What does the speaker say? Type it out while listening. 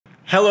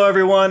Hello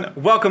everyone,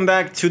 welcome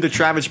back to the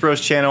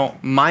TraverageBros channel.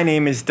 My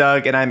name is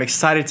Doug and I'm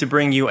excited to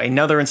bring you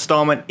another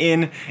installment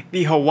in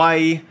the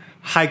Hawaii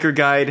Hiker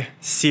Guide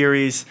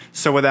series.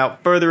 So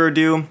without further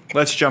ado,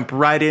 let's jump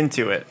right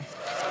into it.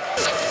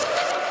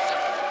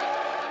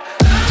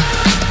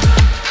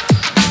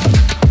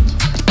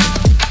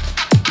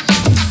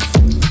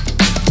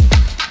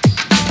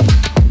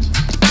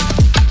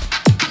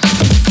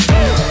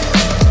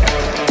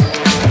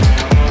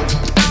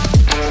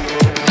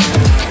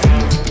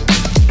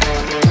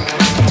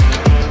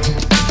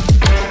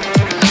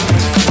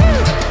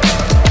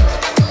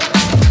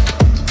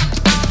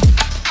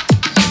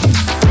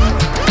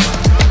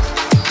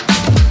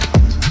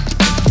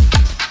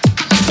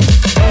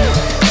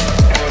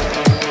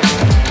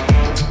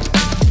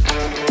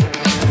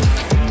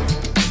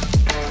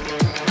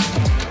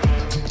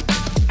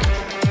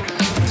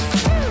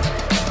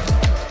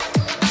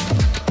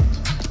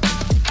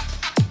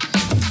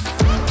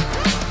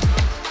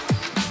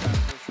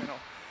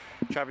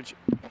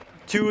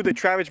 To the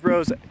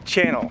TraverageBros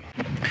channel.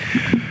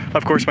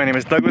 Of course, my name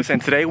is Douglas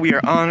and today we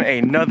are on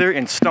another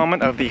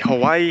installment of the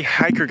Hawaii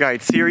Hiker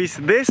Guide series.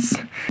 This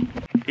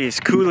is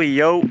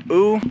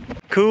Kuliouou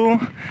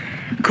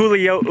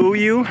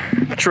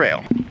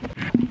Trail.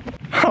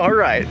 All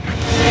right.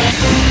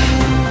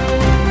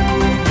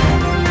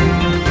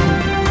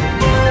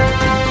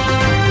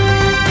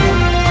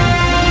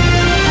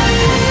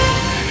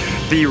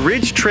 The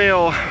Ridge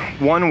Trail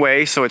one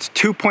way, so it's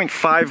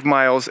 2.5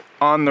 miles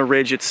on the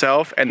ridge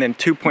itself and then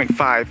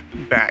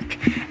 2.5 back.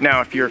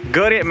 Now, if you're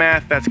good at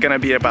math, that's gonna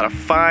be about a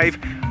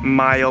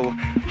 5-mile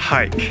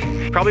hike.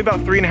 Probably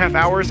about 3.5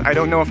 hours. I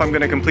don't know if I'm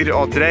gonna complete it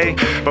all today,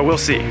 but we'll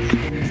see.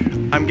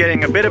 I'm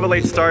getting a bit of a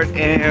late start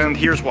and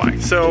here's why.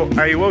 So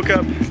I woke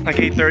up like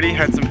 8:30,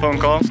 had some phone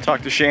calls,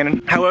 talked to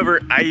Shannon.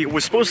 However, I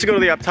was supposed to go to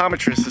the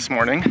optometrist this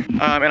morning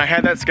and I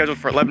had that scheduled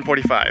for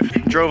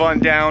 11:45. Drove on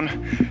down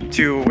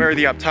to where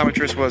the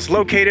optometrist was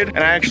located and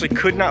I actually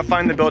could not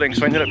find the building,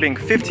 so I ended up being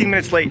 15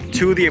 minutes late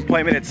to the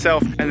appointment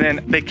itself, and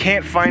then they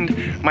can't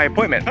find my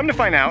appointment. Come to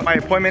find out, my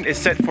appointment is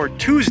set for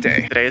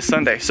Tuesday. Today is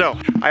Sunday, so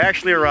I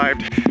actually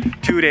arrived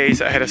 2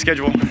 days ahead of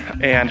schedule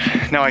and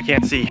now I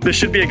can't see. This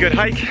should be a good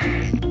hike.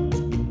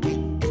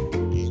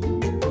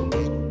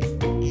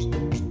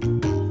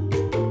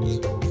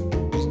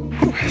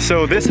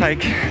 So this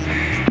hike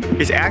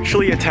is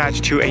actually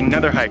attached to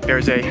another hike.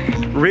 There's a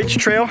ridge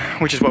trail,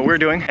 which is what we're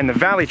doing, and the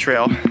valley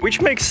trail,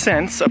 which makes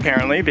sense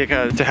apparently,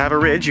 because to have a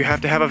ridge, you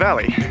have to have a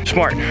valley.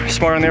 Smart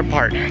on their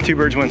part. 2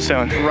 birds, 1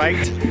 stone.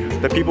 Right?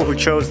 The people who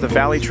chose the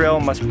valley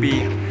trail must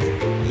be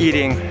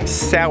eating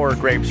sour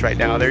grapes right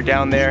now. They're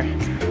down there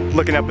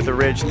looking up at the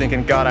ridge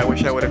thinking, God, I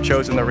wish I would have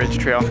chosen the ridge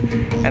trail.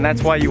 And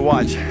that's why you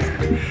watch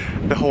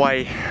the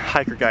Hawaii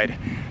Hiker Guide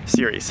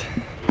series.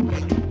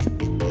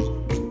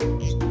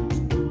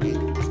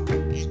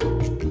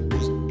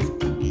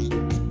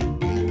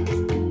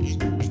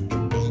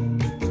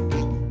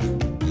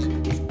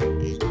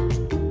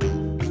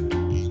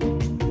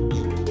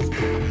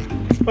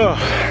 Oh,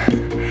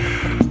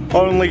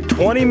 only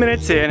 20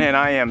 minutes in and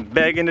I am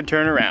begging to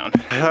turn around.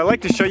 I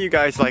like to show you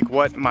guys like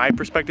what my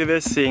perspective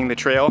is seeing the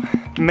trail.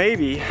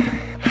 Maybe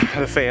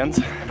the fans,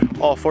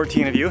 all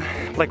 14 of you,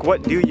 like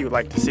what do you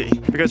like to see?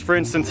 Because for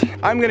instance,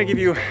 I'm gonna give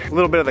you a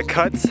little bit of the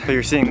cuts. So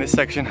you're seeing this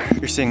section,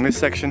 you're seeing this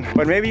section,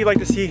 but maybe you like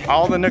to see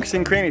all the nooks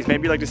and crannies.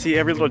 Maybe you like to see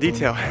every little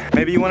detail.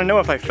 Maybe you wanna know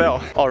if I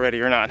fell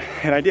already or not,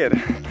 and I did.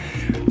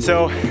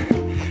 So,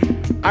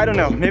 I don't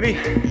know, maybe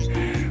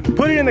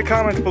put it in the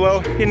comments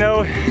below. You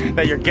know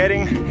that you're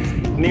getting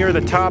near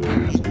the top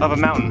of a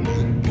mountain.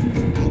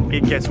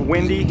 It gets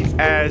windy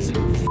as f.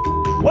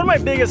 One of my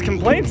biggest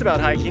complaints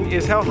about hiking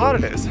is how hot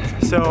it is.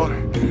 So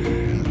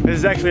this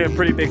is actually a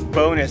pretty big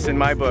bonus in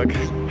my book.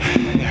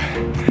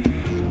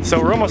 So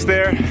we're almost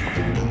there.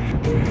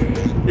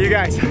 You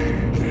guys,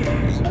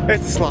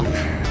 it's a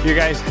sloth. You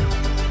guys,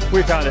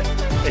 we found it.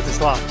 It's a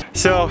sloth.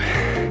 So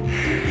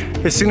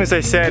as soon as I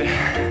said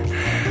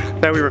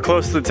that we were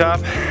close to the top,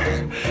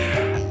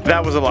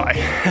 that was a lie.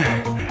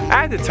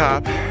 At the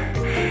top,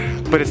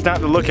 but it's not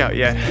the lookout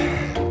yet.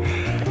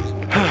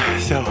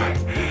 So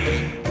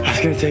that's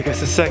gonna take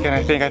us a second,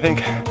 I think. I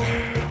think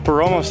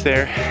we're almost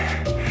there.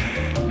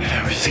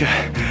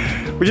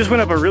 We just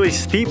went up a really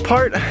steep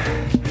part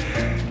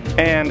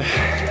and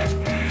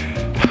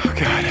oh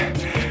God,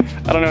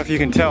 I don't know if you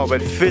can tell,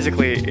 but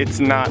physically it's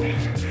not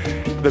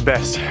the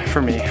best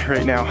for me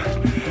right now.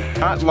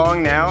 Not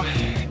long now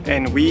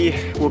and we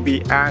will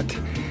be at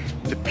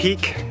the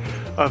peak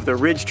of the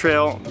Ridge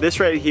Trail. This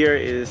right here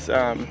is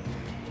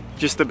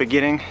just the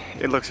beginning.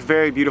 It looks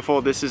very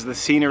beautiful. This is the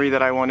scenery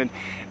that I wanted.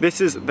 This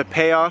is the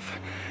payoff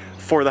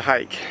for the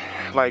hike.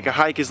 Like a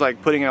hike is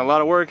like putting in a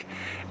lot of work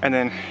and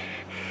then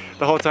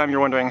the whole time you're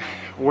wondering,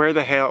 where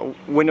the hell,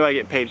 when do I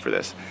get paid for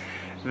this?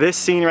 This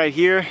scene right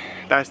here,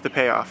 that's the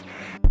payoff.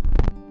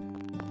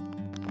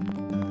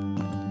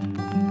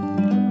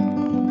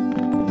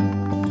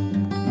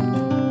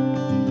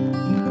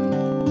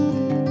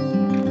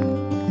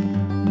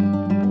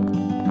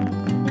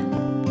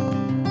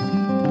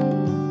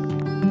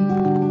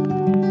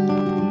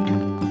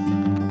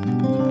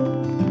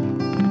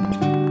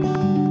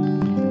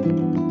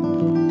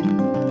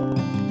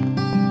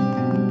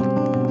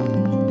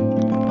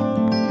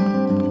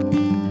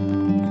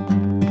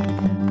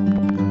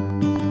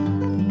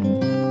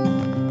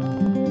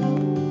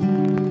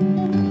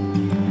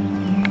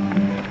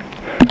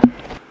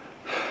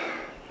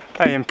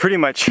 I am pretty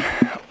much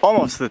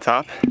almost to the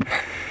top,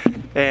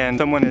 and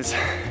someone is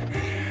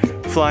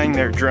flying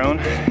their drone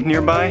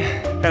nearby,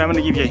 and I'm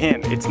gonna give you a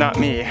hint, it's not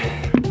me,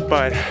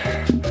 but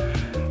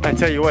I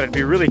tell you what, it'd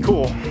be really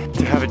cool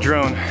to have a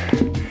drone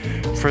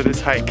for this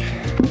hike,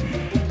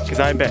 because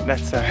I bet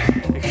that's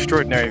an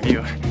extraordinary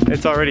view.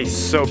 It's already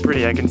so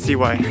pretty, I can see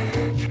why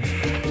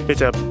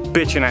it's a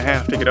bitch and a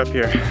half to get up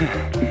here.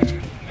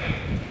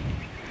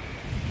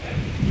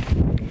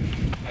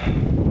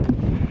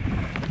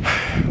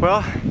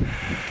 Well,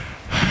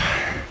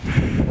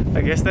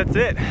 I guess that's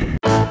it.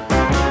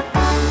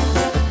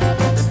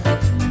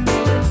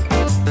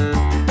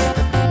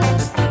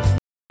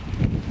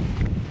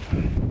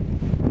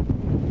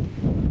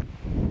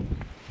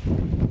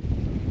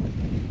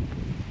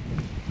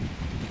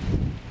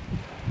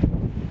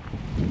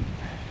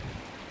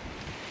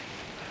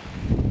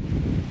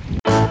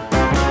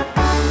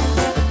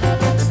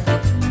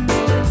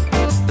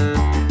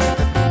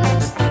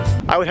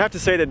 I would have to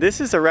say that this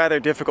is a rather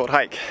difficult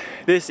hike.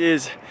 This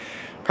is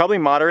probably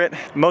moderate.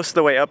 Most of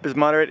the way up is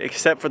moderate,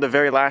 except for the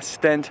very last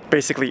stint.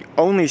 Basically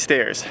only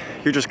stairs.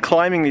 You're just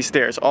climbing these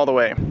stairs all the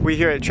way. We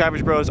here at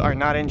Traverage Bros are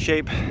not in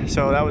shape,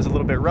 so that was a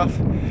little bit rough.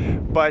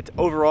 But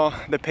overall,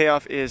 the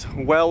payoff is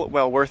well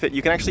worth it.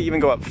 You can actually even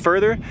go up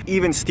further,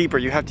 even steeper.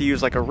 You have to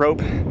use like a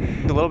rope.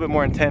 A little bit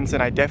more intense,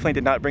 and I definitely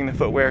did not bring the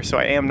footwear, so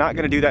I am not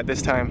gonna do that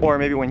this time. Or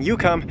maybe when you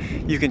come,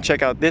 you can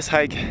check out this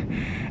hike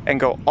and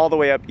go all the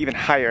way up even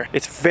higher.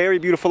 It's very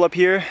beautiful up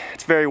here.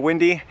 It's very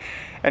windy,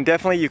 and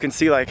definitely you can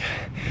see, like,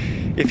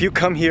 if you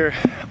come here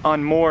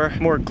on more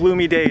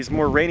gloomy days,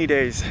 more rainy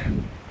days,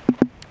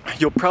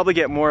 you'll probably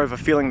get more of a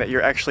feeling that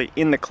you're actually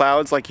in the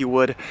clouds like you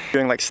would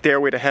doing like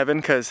Stairway to Heaven,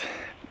 because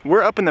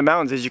we're up in the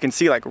mountains, as you can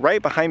see, like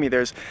right behind me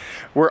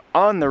we're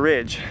on the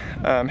ridge,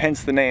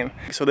 hence the name.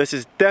 So this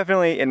is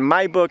definitely, in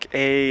my book,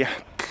 a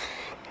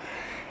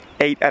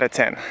 8 out of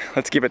 10.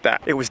 Let's give it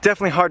that. It was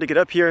definitely hard to get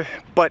up here,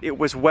 but it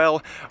was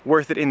well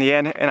worth it in the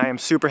end, and I am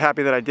super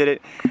happy that I did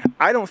it.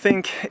 I don't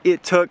think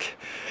it took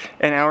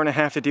an hour and a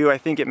half to do. I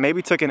think it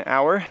maybe took an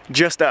hour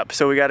just up.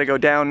 So we got to go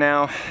down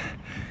now.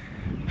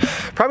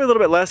 Probably a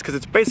little bit less because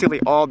it's basically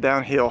all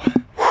downhill.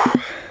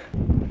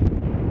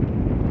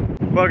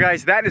 Well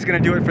guys, that is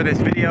going to do it for this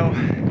video.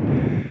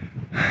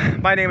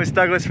 My name is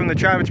Douglas from the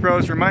Traverage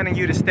Bros, reminding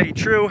you to stay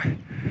true,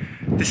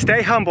 to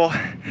stay humble,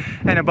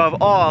 and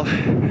above all,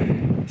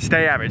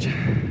 stay average.